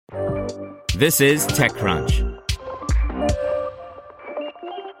This is TechCrunch.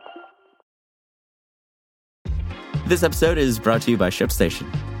 This episode is brought to you by ShipStation.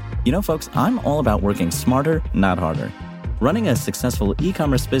 You know, folks, I'm all about working smarter, not harder. Running a successful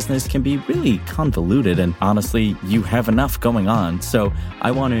e-commerce business can be really convoluted, and honestly, you have enough going on, so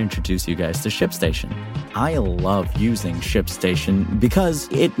I want to introduce you guys to ShipStation. I love using ShipStation because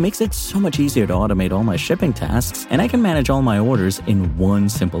it makes it so much easier to automate all my shipping tasks, and I can manage all my orders in one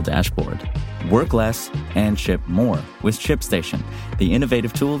simple dashboard. Work less and ship more with ShipStation, the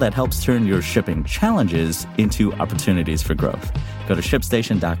innovative tool that helps turn your shipping challenges into opportunities for growth. Go to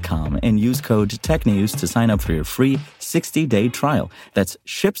ShipStation.com and use code TechNews to sign up for your free 60-day trial. That's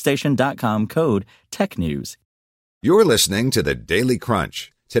ShipStation.com, code TechNews. You're listening to the Daily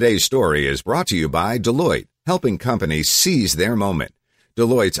Crunch. Today's story is brought to you by Deloitte, helping companies seize their moment.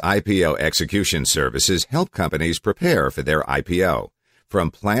 Deloitte's IPO execution services help companies prepare for their IPO.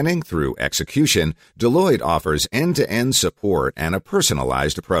 From planning through execution, Deloitte offers end-to-end support and a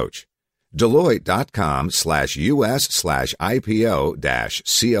personalized approach.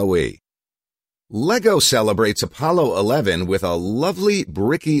 Deloitte.com/US/IPO-COE. LEGO celebrates Apollo 11 with a lovely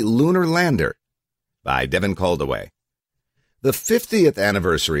bricky Lunar Lander by Devin Caldaway. The 50th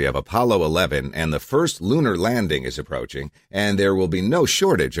anniversary of Apollo 11 and the first lunar landing is approaching, and there will be no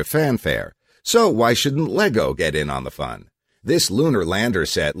shortage of fanfare. So why shouldn't LEGO get in on the fun? This Lunar Lander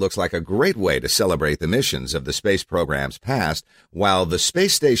set looks like a great way to celebrate the missions of the space program's past, while the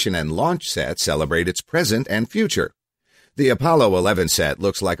space station and launch set celebrate its present and future. The Apollo 11 set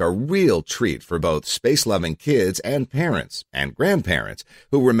looks like a real treat for both space-loving kids and parents and grandparents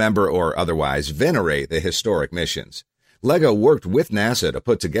who remember or otherwise venerate the historic missions. LEGO worked with NASA to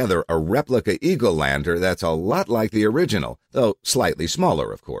put together a replica Eagle lander that's a lot like the original, though slightly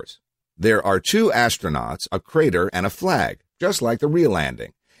smaller, of course. There are 2 astronauts, a crater, and a flag, just like the real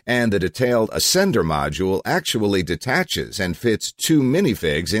landing, and the detailed ascender module actually detaches and fits 2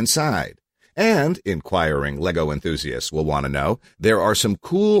 minifigs inside. And, inquiring LEGO enthusiasts will want to know, there are some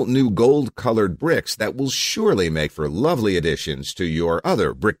cool new gold-colored bricks that will surely make for lovely additions to your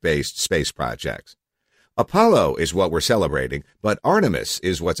other brick-based space projects. Apollo is what we're celebrating, but Artemis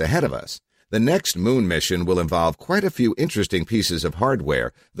is what's ahead of us. The next moon mission will involve quite a few interesting pieces of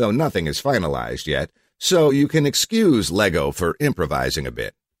hardware, though nothing is finalized yet, so you can excuse LEGO for improvising a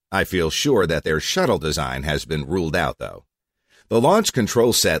bit. I feel sure that their shuttle design has been ruled out, though. The launch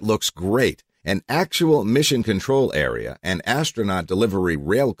control set looks great. An actual mission control area, an astronaut delivery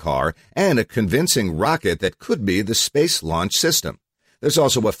rail car, and a convincing rocket that could be the space launch system. There's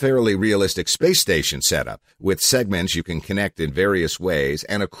also a fairly realistic space station setup, with segments you can connect in various ways,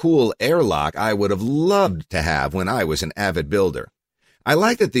 and a cool airlock I would have loved to have when I was an avid builder. I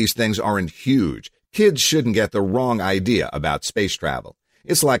like that these things aren't huge. Kids shouldn't get the wrong idea about space travel.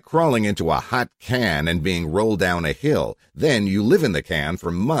 It's like crawling into a hot can and being rolled down a hill. Then you live in the can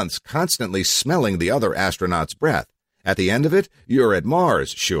for months, constantly smelling the other astronaut's breath. At the end of it, you're at Mars,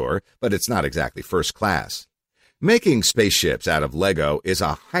 sure, but it's not exactly first class. Making spaceships out of LEGO is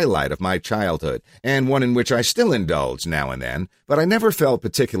a highlight of my childhood, and one in which I still indulge now and then, but I never felt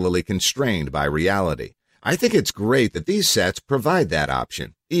particularly constrained by reality. I think it's great that these sets provide that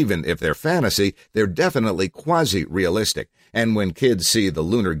option. Even if they're fantasy, they're definitely quasi-realistic, and when kids see the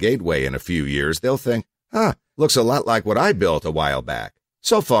Lunar Gateway in a few years, they'll think, looks a lot like what I built a while back.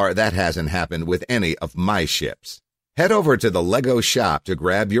 So far, that hasn't happened with any of my ships. Head over to the LEGO shop to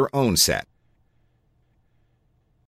grab your own set.